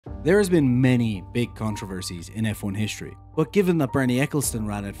There has been many big controversies in F1 history, but given that Bernie Ecclestone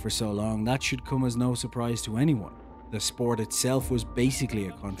ran it for so long, that should come as no surprise to anyone. The sport itself was basically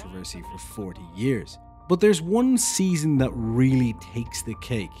a controversy for 40 years. But there's one season that really takes the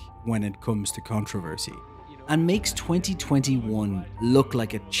cake when it comes to controversy, and makes 2021 look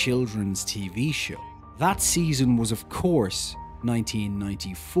like a children's TV show. That season was, of course,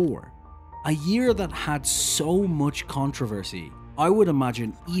 1994. A year that had so much controversy, I would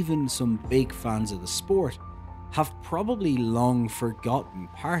imagine even some big fans of the sport have probably long forgotten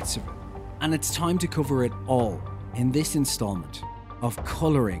parts of it. And it's time to cover it all in this installment of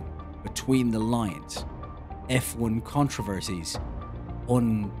Colouring Between the Lines, F1 Controversies,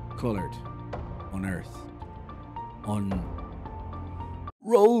 Uncoloured, Unearthed,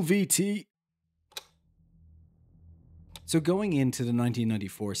 Roll VT. So going into the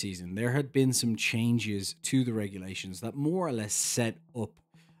 1994 season, there had been some changes to the regulations that more or less set up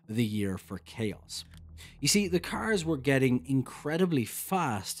the year for chaos. You see, the cars were getting incredibly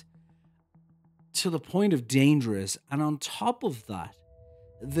fast to the point of dangerous, and on top of that,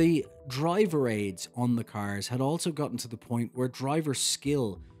 the driver aids on the cars had also gotten to the point where driver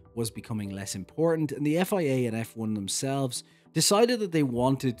skill was becoming less important, and the FIA and F1 themselves decided that they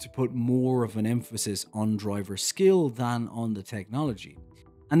wanted to put more of an emphasis on driver skill than on the technology.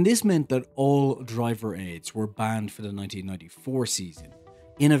 And this meant that all driver aids were banned for the 1994 season.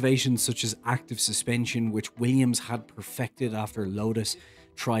 Innovations such as active suspension, which Williams had perfected after Lotus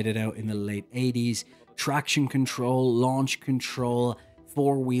tried it out in the late 80s, traction control, launch control,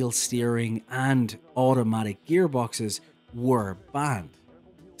 four-wheel steering, and automatic gearboxes were banned.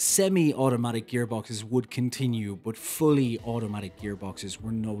 Semi-automatic gearboxes would continue, but fully automatic gearboxes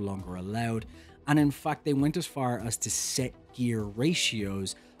were no longer allowed, and in fact they went as far as to set gear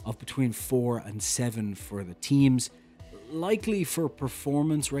ratios of between 4 and 7 for the teams, likely for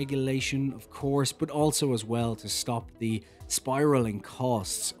performance regulation of course, but also as well to stop the spiraling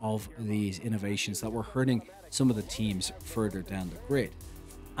costs of these innovations that were hurting some of the teams further down the grid.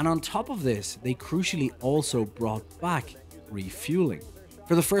 And on top of this, they crucially also brought back refueling.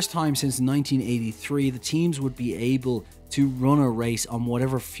 For the first time since 1983, the teams would be able to run a race on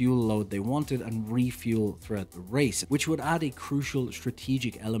whatever fuel load they wanted and refuel throughout the race, which would add a crucial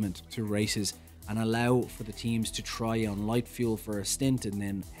strategic element to races and allow for the teams to try on light fuel for a stint and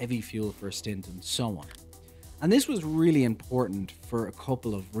then heavy fuel for a stint and so on. And this was really important for a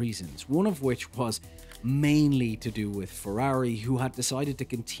couple of reasons, one of which was mainly to do with Ferrari, who had decided to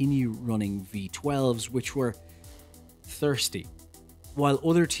continue running V12s, which were thirsty, while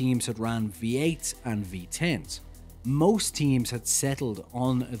other teams had ran V8s and V10s. Most teams had settled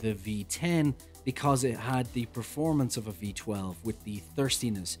on the V10 because it had the performance of a V12 with the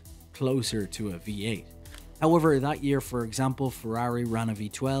thirstiness closer to a V8. However, that year, for example, Ferrari ran a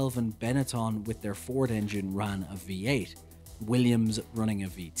V12 and Benetton with their Ford engine ran a V8, Williams running a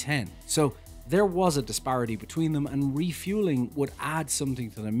V10. So there was a disparity between them, and refueling would add something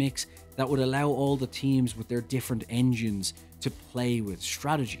to the mix that would allow all the teams with their different engines to play with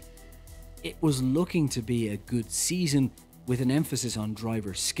strategy. It was looking to be a good season with an emphasis on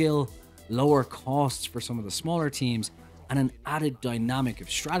driver skill, lower costs for some of the smaller teams, and an added dynamic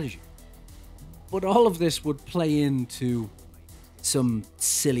of strategy. But all of this would play into some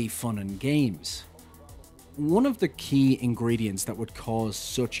silly fun and games. One of the key ingredients that would cause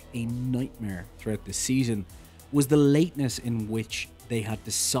such a nightmare throughout the season was the lateness in which they had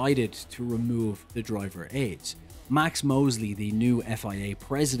decided to remove the driver aids. Max Mosley, the new FIA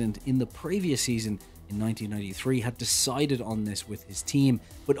president in the previous season in 1993, had decided on this with his team,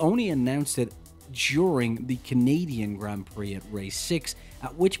 but only announced it during the Canadian Grand Prix at race 6,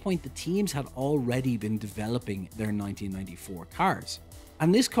 at which point the teams had already been developing their 1994 cars.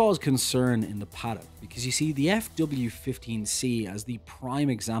 And this caused concern in the paddock, because you see, the FW15C, as the prime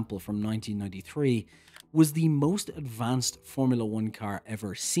example from 1993, was the most advanced Formula 1 car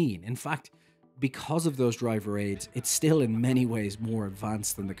ever seen. In fact, because of those driver aids, it's still in many ways more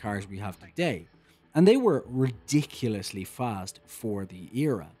advanced than the cars we have today. And they were ridiculously fast for the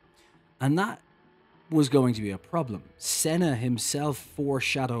era. And that was going to be a problem. Senna himself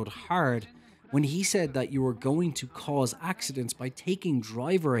foreshadowed hard when he said that you were going to cause accidents by taking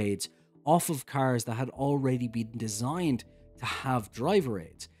driver aids off of cars that had already been designed to have driver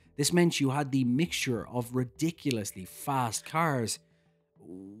aids. This meant you had the mixture of ridiculously fast cars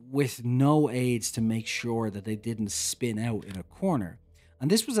with no aids to make sure that they didn't spin out in a corner. And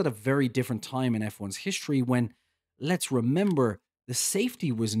this was at a very different time in F1's history when, let's remember, the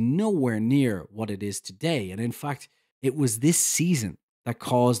safety was nowhere near what it is today. And in fact, it was this season that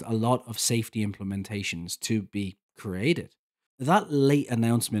caused a lot of safety implementations to be created. That late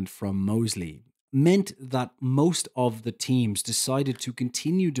announcement from Mosley meant that most of the teams decided to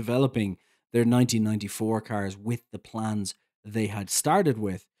continue developing their 1994 cars with the plans they had started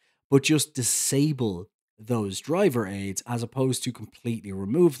with, but just disable those driver aids as opposed to completely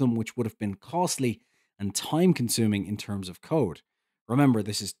remove them, which would have been costly and time consuming in terms of code. Remember,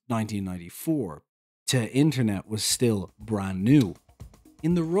 this is 1994. To internet was still brand new.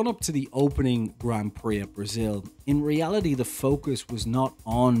 In the run up to the opening Grand Prix at Brazil, in reality, the focus was not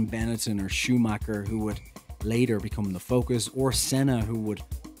on Benetton or Schumacher, who would later become the focus, or Senna, who would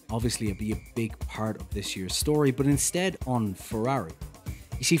obviously be a big part of this year's story, but instead on Ferrari.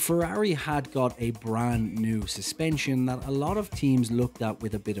 You see, Ferrari had got a brand new suspension that a lot of teams looked at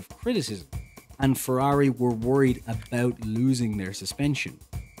with a bit of criticism, and Ferrari were worried about losing their suspension.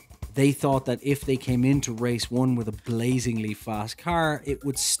 They thought that if they came into race one with a blazingly fast car, it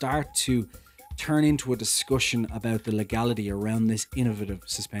would start to turn into a discussion about the legality around this innovative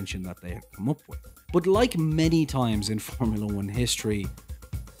suspension that they had come up with. But like many times in Formula One history,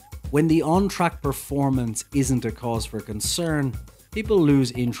 when the on-track performance isn't a cause for concern, people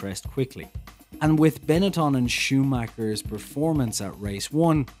lose interest quickly. And with Benetton and Schumacher's performance at race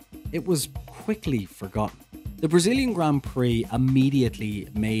one, it was quickly forgotten. The Brazilian Grand Prix immediately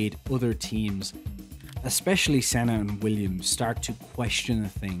made other teams, especially Senna and Williams, start to question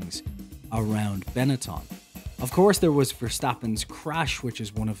things around Benetton. Of course, there was Verstappen's crash, which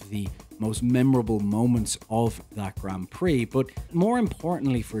is one of the most memorable moments of that Grand Prix, but more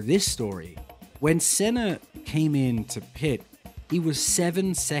importantly for this story, when Senna came in to pit, he was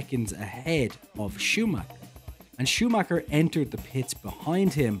 7 seconds ahead of Schumacher, and Schumacher entered the pits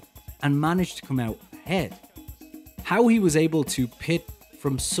behind him and managed to come out ahead. How he was able to pit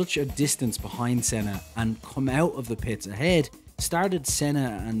from such a distance behind Senna and come out of the pits ahead started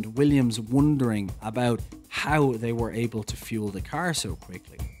Senna and Williams wondering about how they were able to fuel the car so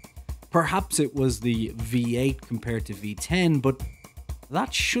quickly. Perhaps it was the V8 compared to V10, but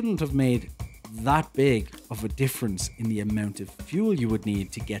that shouldn't have made that big of a difference in the amount of fuel you would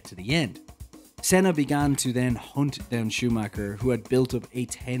need to get to the end. Senna began to then hunt down Schumacher, who had built up a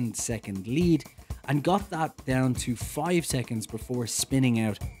 10-second lead, and got that down to 5 seconds before spinning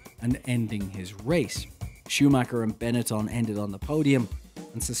out and ending his race. Schumacher and Benetton ended on the podium,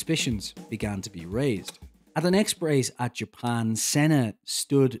 and suspicions began to be raised. At the next race at Japan, Senna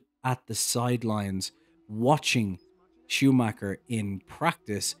stood at the sidelines watching Schumacher in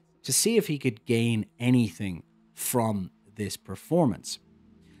practice to see if he could gain anything from this performance.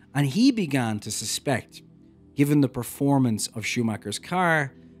 And he began to suspect, given the performance of Schumacher's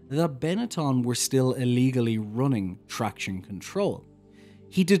car, that Benetton were still illegally running traction control.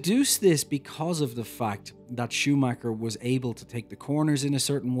 He deduced this because of the fact that Schumacher was able to take the corners in a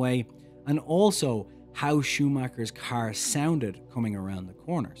certain way, and also how Schumacher's car sounded coming around the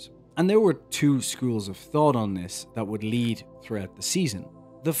corners. And there were two schools of thought on this that would lead throughout the season.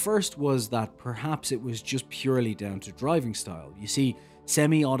 The first was that perhaps it was just purely down to driving style. You see,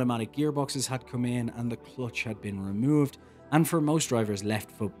 semi-automatic gearboxes had come in and the clutch had been removed, and for most drivers,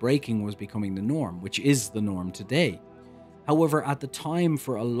 left foot braking was becoming the norm, which is the norm today. However, at the time,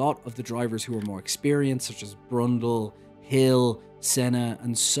 for a lot of the drivers who were more experienced, such as Brundle, Hill, Senna,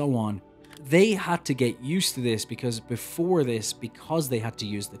 and so on, they had to get used to this because before this, because they had to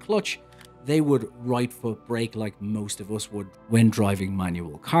use the clutch, they would right foot brake like most of us would when driving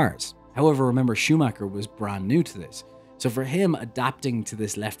manual cars. However, remember, Schumacher was brand new to this. So for him, adapting to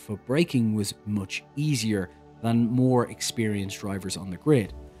this left foot braking was much easier than more experienced drivers on the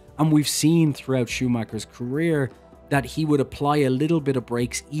grid. And we've seen throughout Schumacher's career that he would apply a little bit of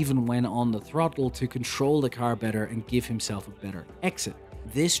brakes even when on the throttle to control the car better and give himself a better exit.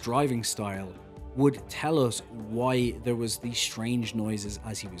 This driving style would tell us why there was these strange noises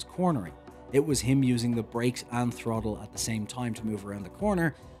as he was cornering. It was him using the brakes and throttle at the same time to move around the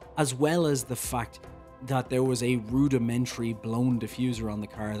corner, as well as the fact that there was a rudimentary blown diffuser on the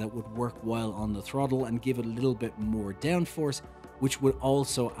car that would work while on the throttle and give it a little bit more downforce, which would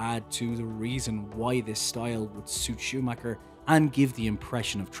also add to the reason why this style would suit Schumacher and give the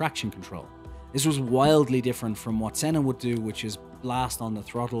impression of traction control. This was wildly different from what Senna would do, which is blast on the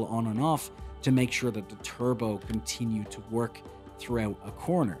throttle on and off to make sure that the turbo continued to work throughout a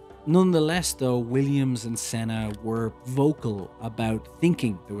corner. Nonetheless, though, Williams and Senna were vocal about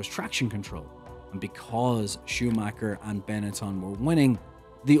thinking there was traction control. And because Schumacher and Benetton were winning,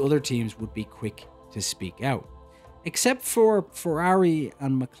 the other teams would be quick to speak out. Except for Ferrari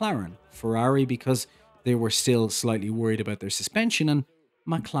and McLaren. Ferrari because they were still slightly worried about their suspension, and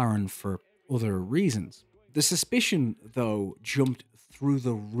McLaren for other reasons. The suspicion, though, jumped through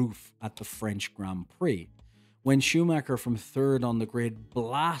the roof at the French Grand Prix, when Schumacher from third on the grid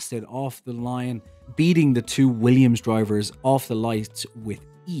blasted off the line, beating the two Williams drivers off the lights with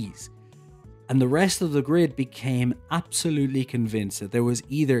ease. And the rest of the grid became absolutely convinced that there was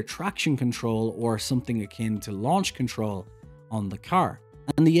either traction control or something akin to launch control on the car.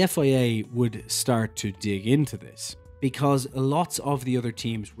 And the FIA would start to dig into this, because lots of the other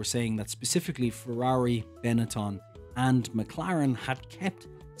teams were saying that specifically Ferrari, Benetton and McLaren had kept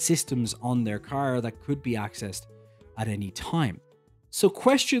systems on their car that could be accessed at any time. So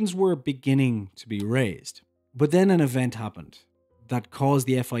questions were beginning to be raised. But then an event happened that caused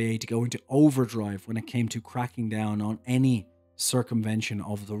the FIA to go into overdrive when it came to cracking down on any circumvention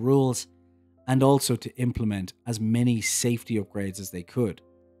of the rules, and also to implement as many safety upgrades as they could.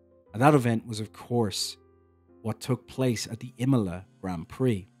 And that event was, of course, what took place at the Imola Grand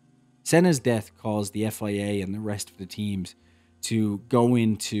Prix. Senna's death caused the FIA and the rest of the teams to go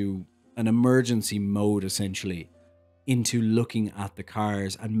into an emergency mode, essentially, into looking at the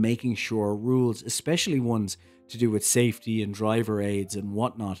cars and making sure rules, especially ones to do with safety and driver aids and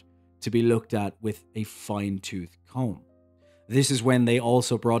whatnot, to be looked at with a fine-tooth comb. This is when they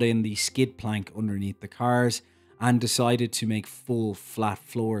also brought in the skid plank underneath the cars and decided to make full flat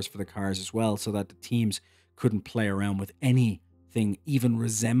floors for the cars as well, so that the teams couldn't play around with anything even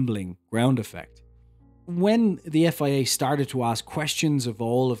resembling ground effect. When the FIA started to ask questions of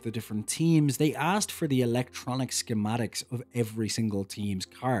all of the different teams, they asked for the electronic schematics of every single team's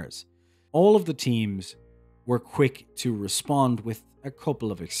cars. All of the teams were quick to respond, with a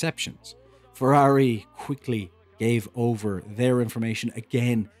couple of exceptions. Ferrari quickly gave over their information,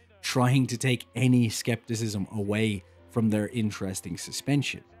 again trying to take any skepticism away from their interesting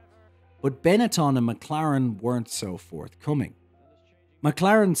suspension. But Benetton and McLaren weren't so forthcoming.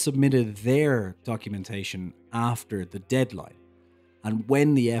 McLaren submitted their documentation after the deadline, and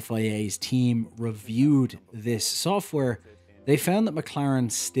when the FIA's team reviewed this software, they found that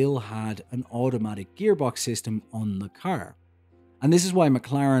McLaren still had an automatic gearbox system on the car. And this is why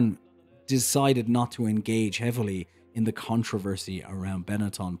McLaren decided not to engage heavily in the controversy around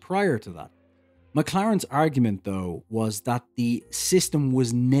Benetton prior to that. McLaren's argument, though, was that the system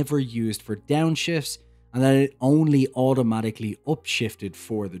was never used for downshifts and that it only automatically upshifted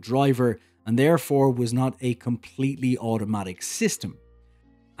for the driver and therefore was not a completely automatic system.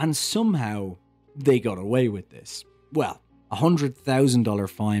 And somehow they got away with this. Well, a $100,000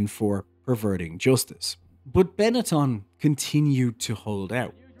 fine for perverting justice. But Benetton continued to hold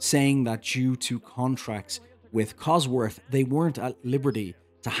out, saying that due to contracts with Cosworth, they weren't at liberty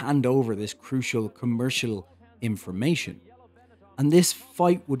to hand over this crucial commercial information. And this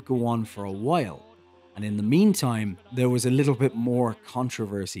fight would go on for a while. And in the meantime, there was a little bit more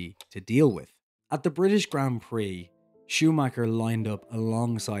controversy to deal with. At the British Grand Prix, Schumacher lined up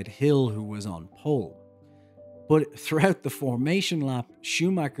alongside Hill, who was on pole. But throughout the formation lap,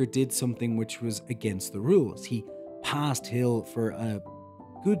 Schumacher did something which was against the rules. He passed Hill for a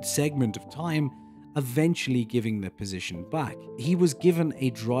good segment of time, eventually giving the position back. He was given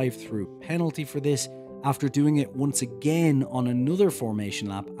a drive-through penalty for this after doing it once again on another formation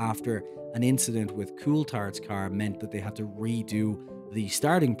lap after an incident with Coulthard's car meant that they had to redo the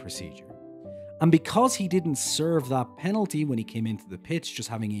starting procedure. And because he didn't serve that penalty when he came into the pits, just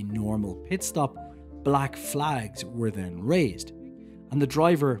having a normal pit stop, black flags were then raised, and the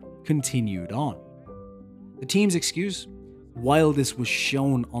driver continued on. The team's excuse? While this was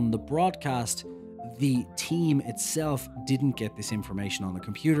shown on the broadcast, the team itself didn't get this information on the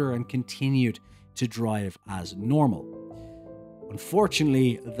computer and continued to drive as normal.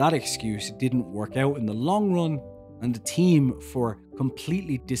 Unfortunately, that excuse didn't work out in the long run, and the team, for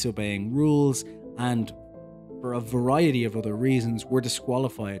completely disobeying rules and for a variety of other reasons, were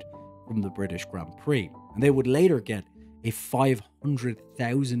disqualified from the British Grand Prix, and they would later get a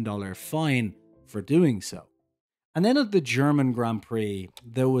 $500,000 fine for doing so. And then at the German Grand Prix,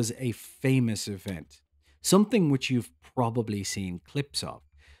 there was a famous event, something which you've probably seen clips of,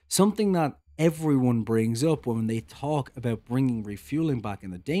 something that everyone brings up when they talk about bringing refueling back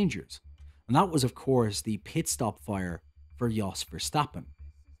in the dangers. And that was, of course, the pit stop fire for Jos Verstappen.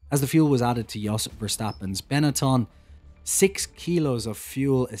 As the fuel was added to Jos Verstappen's Benetton, 6 kilos of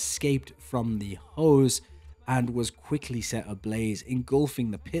fuel escaped from the hose and was quickly set ablaze,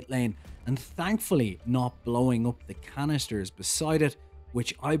 engulfing the pit lane and thankfully not blowing up the canisters beside it,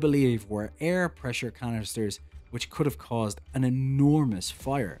 which I believe were air pressure canisters, which could have caused an enormous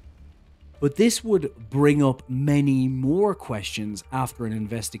fire. But this would bring up many more questions after an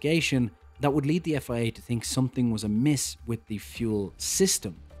investigation that would lead the FIA to think something was amiss with the fuel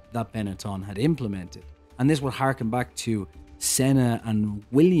system that Benetton had implemented. And this would harken back to Senna and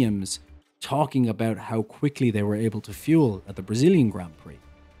Williams talking about how quickly they were able to fuel at the Brazilian Grand Prix.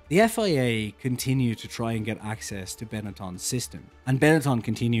 The FIA continued to try and get access to Benetton's system, and Benetton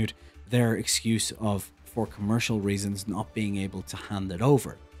continued their excuse of, for commercial reasons, not being able to hand it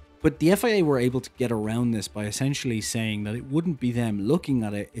over. But the FIA were able to get around this by essentially saying that it wouldn't be them looking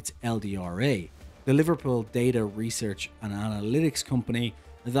at it, it's LDRA, the Liverpool data research and analytics company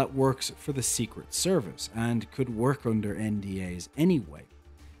that works for the Secret Service and could work under NDAs anyway.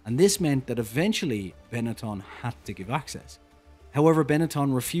 And this meant that eventually Benetton had to give access. However,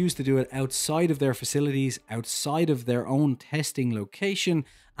 Benetton refused to do it outside of their facilities, outside of their own testing location,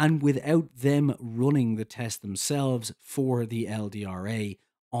 and without them running the test themselves for the LDRA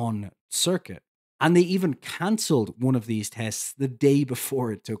on circuit. And they even cancelled one of these tests the day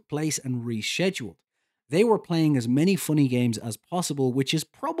before it took place and rescheduled. They were playing as many funny games as possible, which is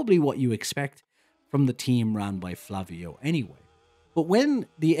probably what you expect from the team ran by Flavio anyway. But when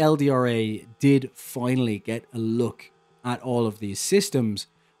the LDRA did finally get a look at all of these systems,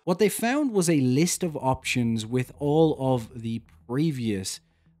 what they found was a list of options with all of the previous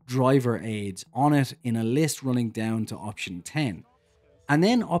driver aids on it in a list running down to option 10. And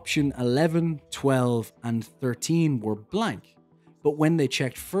then option 11, 12, and 13 were blank. But when they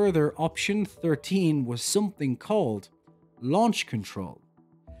checked further, option 13 was something called launch control.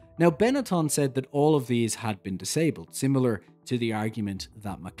 Now, Benetton said that all of these had been disabled, similar to the argument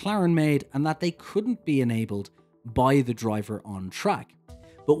that McLaren made, and that they couldn't be enabled by the driver on track.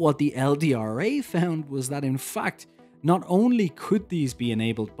 But what the LDRA found was that, in fact, not only could these be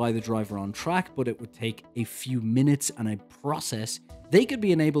enabled by the driver on track, but it would take a few minutes and a process. They could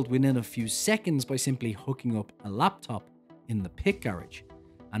be enabled within a few seconds by simply hooking up a laptop in the pit garage.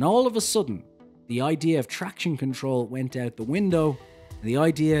 And all of a sudden, the idea of traction control went out the window. The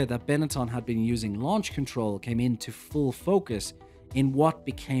idea that Benetton had been using launch control came into full focus in what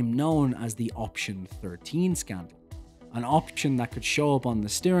became known as the Option 13 scandal, an option that could show up on the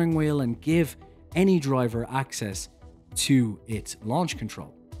steering wheel and give any driver access to its launch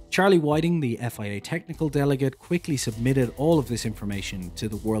control. Charlie Whiting, the FIA technical delegate, quickly submitted all of this information to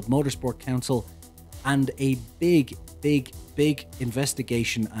the World Motorsport Council, and a big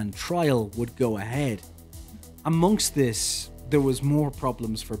investigation and trial would go ahead. Amongst this, there was more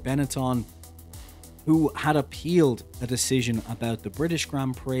problems for Benetton, who had appealed a decision about the British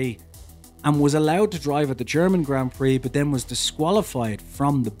Grand Prix and was allowed to drive at the German Grand Prix, but then was disqualified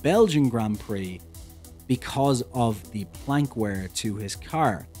from the Belgian Grand Prix because of the plank wear to his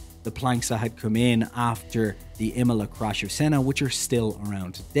car. The planks that had come in after the Imola crash of Senna, which are still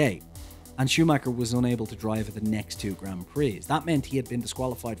around today. And Schumacher was unable to drive at the next two Grand Prix. That meant he had been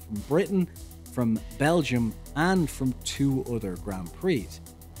disqualified from Britain, from Belgium, and from two other Grand Prix.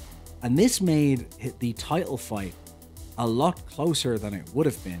 And this made the title fight a lot closer than it would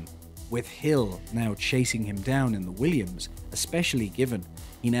have been, with Hill now chasing him down in the Williams, especially given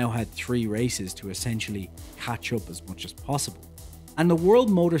he now had 3 races to essentially catch up as much as possible. And the World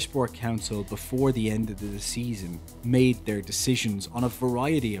Motorsport Council, before the end of the season, made their decisions on a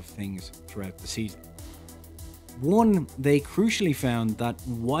variety of things throughout the season. One, they crucially found that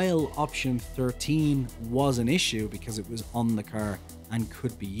while option 13 was an issue because it was on the car and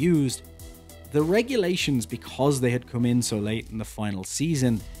could be used, the regulations, because they had come in so late in the final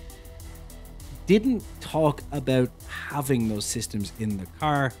season, didn't talk about having those systems in the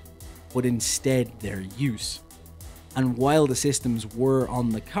car, but instead their use. And while the systems were on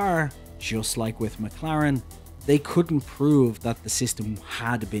the car, just like with McLaren, they couldn't prove that the system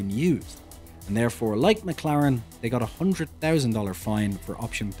had been used. And therefore, like McLaren, they got a $100,000 fine for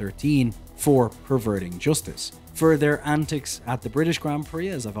option 13 for perverting justice. For their antics at the British Grand Prix,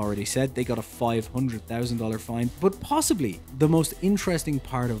 as I've already said, they got a $500,000 fine. But possibly the most interesting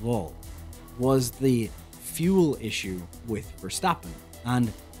part of all was the fuel issue with Verstappen.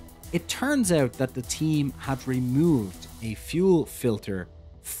 And it turns out that the team had removed a fuel filter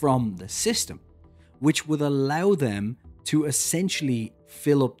from the system, which would allow them to essentially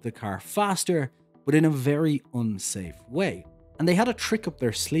fill up the car faster, but in a very unsafe way. And they had a trick up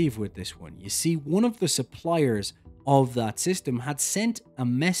their sleeve with this one. You see, one of the suppliers of that system had sent a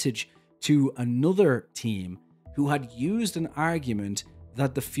message to another team who had used an argument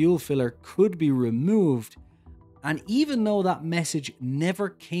that the fuel filler could be removed. And even though that message never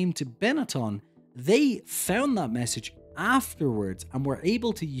came to Benetton, they found that message afterwards and were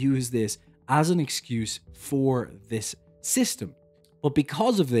able to use this as an excuse for this system. But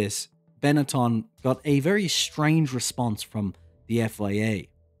because of this, Benetton got a very strange response from the FIA.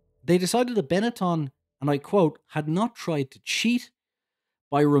 They decided that Benetton, and I quote, had not tried to cheat,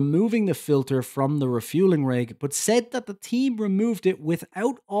 by removing the filter from the refueling rig, but said that the team removed it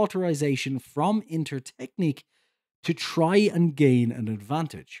without authorization from Intertechnic to try and gain an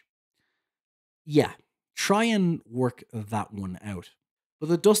advantage. Yeah, try and work that one out. But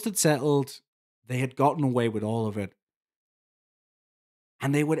the dust had settled, they had gotten away with all of it,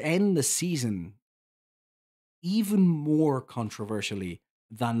 and they would end the season even more controversially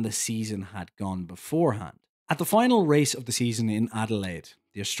than the season had gone beforehand. At the final race of the season in Adelaide,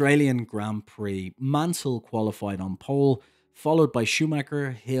 the Australian Grand Prix, Mansell qualified on pole, followed by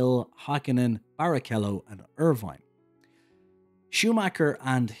Schumacher, Hill, Hakkinen, Barrichello, and Irvine. Schumacher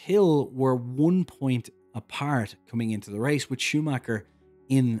and Hill were 1 point apart coming into the race, with Schumacher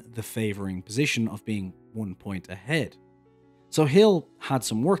in the favouring position of being 1 point ahead. So Hill had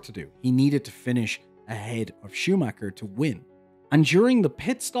some work to do. He needed to finish ahead of Schumacher to win. And during the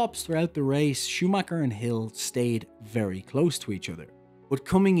pit stops throughout the race, Schumacher and Hill stayed very close to each other. But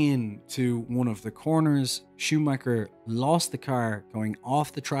coming in to one of the corners, Schumacher lost the car going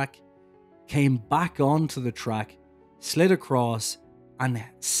off the track, came back onto the track, slid across, and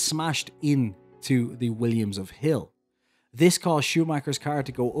smashed into the Williams of Hill. This caused Schumacher's car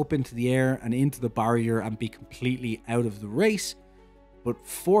to go up into the air and into the barrier and be completely out of the race. But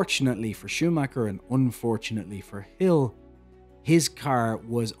fortunately for Schumacher and unfortunately for Hill, his car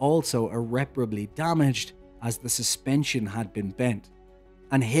was also irreparably damaged as the suspension had been bent.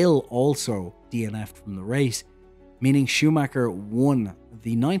 And Hill also DNF'd from the race, meaning Schumacher won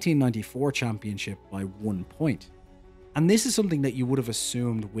the 1994 championship by 1 point. And this is something that you would have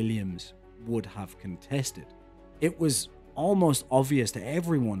assumed Williams would have contested. It was almost obvious to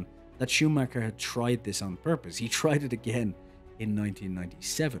everyone that Schumacher had tried this on purpose. He tried it again in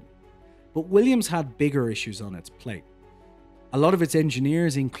 1997. But Williams had bigger issues on its plate. A lot of its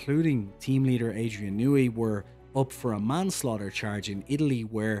engineers, including team leader Adrian Newey, were up for a manslaughter charge in Italy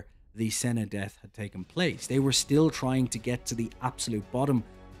where the Senna death had taken place. They were still trying to get to the absolute bottom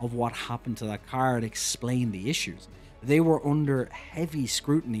of what happened to that car and explain the issues. They were under heavy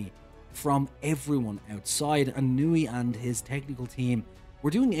scrutiny from everyone outside, and Newey and his technical team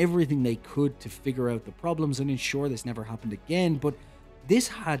were doing everything they could to figure out the problems and ensure this never happened again, but this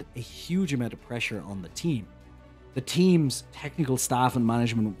had a huge amount of pressure on the team. The team's technical staff and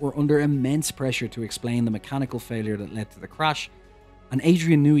management were under immense pressure to explain the mechanical failure that led to the crash, and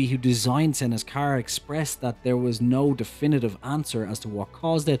Adrian Newey, who designed Senna's car, expressed that there was no definitive answer as to what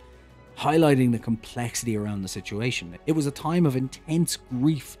caused it, highlighting the complexity around the situation. It was a time of intense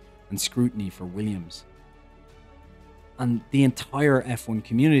grief and scrutiny for Williams. And the entire F1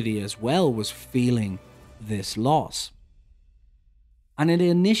 community as well was feeling this loss. And it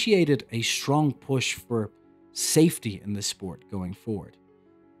initiated a strong push for safety in the sport going forward.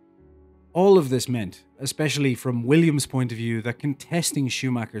 All of this meant, especially from Williams' point of view, that contesting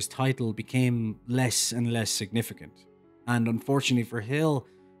Schumacher's title became less and less significant. And unfortunately for Hill,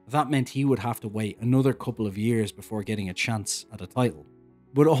 that meant he would have to wait another couple of years before getting a chance at a title.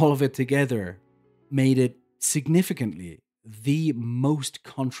 But all of it together made it significantly the most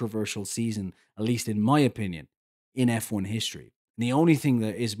controversial season, at least in my opinion, in F1 history. And the only thing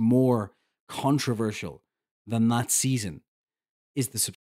that is more controversial than that season is the